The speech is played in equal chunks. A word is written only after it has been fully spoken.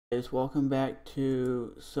Guys, welcome back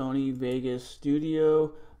to Sony Vegas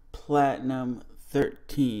Studio Platinum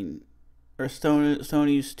 13 or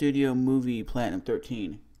Sony Studio Movie Platinum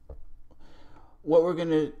 13. What we're going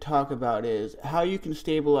to talk about is how you can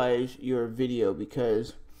stabilize your video,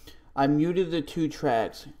 because I muted the two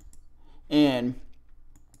tracks and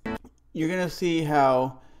you're going to see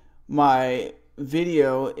how my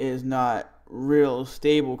video is not real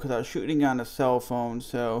stable because I was shooting on a cell phone,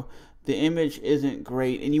 so the image isn't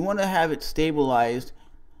great, and you want to have it stabilized.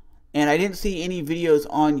 And I didn't see any videos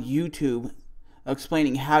on YouTube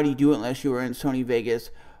explaining how do you do it unless you were in Sony Vegas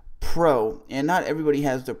Pro, and not everybody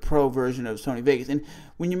has the Pro version of Sony Vegas. And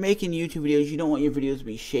when you're making YouTube videos, you don't want your videos to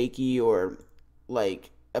be shaky or like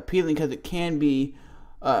appealing, because it can be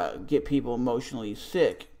get people emotionally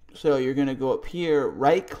sick. So you're going to go up here,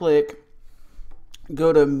 right click,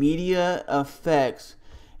 go to Media Effects,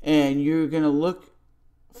 and you're going to look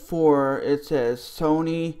for, it says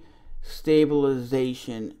Sony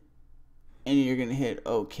Stabilization, and you're going to hit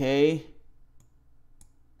OK.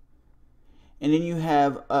 And then you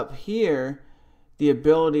have up here the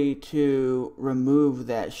ability to remove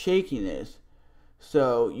that shakiness.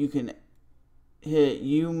 So you can hit,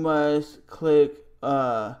 you must click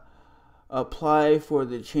apply for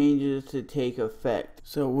the changes to take effect.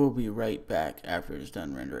 So we'll be right back after it's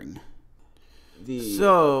done rendering.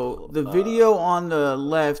 So the video on the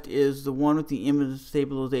left is the one with the image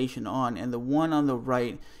stabilization on, and the one on the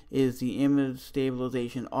right is the image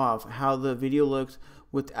stabilization off. How the video looks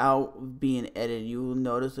without being edited, you will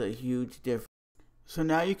notice a huge difference. So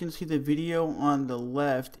now you can see the video on the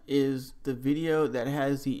left is the video that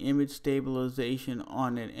has the image stabilization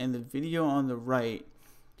on it, and the video on the right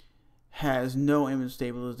has no image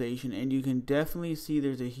stabilization. And you can definitely see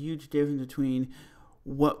there's a huge difference between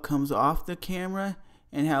what comes off the camera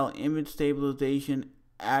and how image stabilization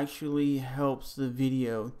actually helps the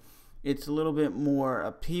video. It's a little bit more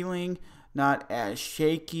appealing, not as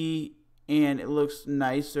shaky, and it looks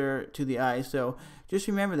nicer to the eye. So just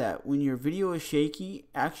remember that when your video is shaky,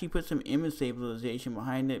 actually put some image stabilization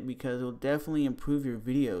behind it, because it'll definitely improve your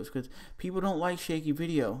videos, because people don't like shaky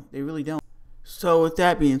video. They really don't. So with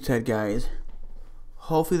that being said, guys,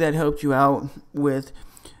 hopefully that helped you out with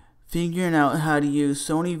figuring out how to use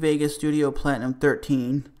Sony Vegas Studio Platinum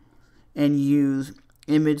 13 and use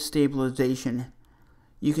image stabilization.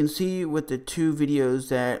 You can see with the two videos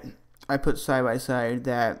that I put side by side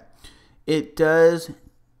that it does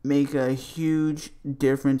make a huge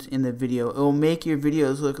difference in the video. It will make your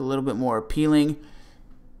videos look a little bit more appealing,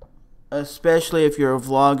 especially if you're a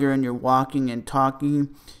vlogger and you're walking and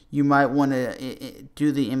talking. You might want to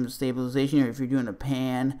do the image stabilization, or if you're doing a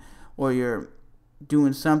pan or you're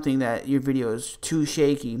doing something that your video is too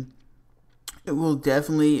shaky, it will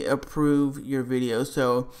definitely improve your video.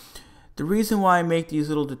 So the reason why I make these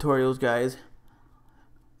little tutorials, guys,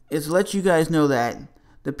 is to let you guys know that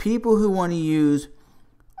the people who want to use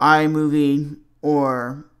iMovie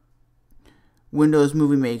or Windows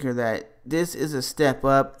Movie Maker, that this is a step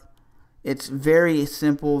up. It's very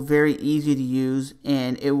simple, very easy to use,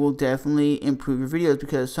 and it will definitely improve your videos,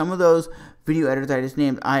 because some of those video editors I just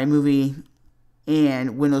named, iMovie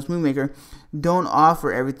and Windows Movie Maker, don't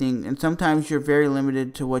offer everything, and sometimes you're very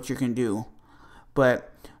limited to what you can do.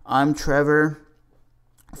 But I'm Trevor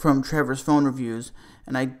from Trevor's Phone Reviews,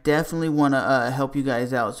 and I definitely want to help you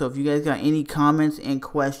guys out. So if you guys got any comments and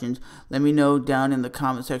questions, let me know down in the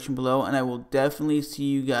comment section below, and I will definitely see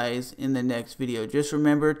you guys in the next video. Just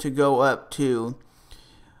remember to go up to,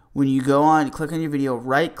 when you go on, click on your video,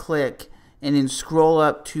 right click, and then scroll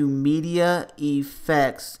up to Media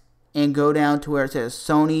Effects, and go down to where it says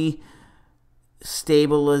Sony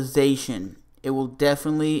Stabilization. It will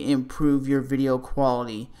definitely improve your video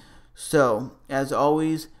quality. So, as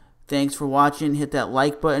always, thanks for watching. Hit that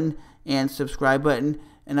like button and subscribe button,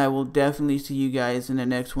 and I will definitely see you guys in the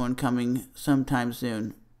next one coming sometime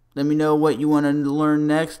soon. Let me know what you want to learn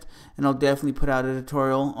next, and I'll definitely put out a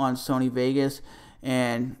tutorial on Sony Vegas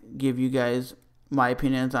and give you guys my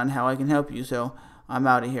opinions on how I can help you. So, I'm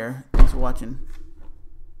out of here. Thanks for watching.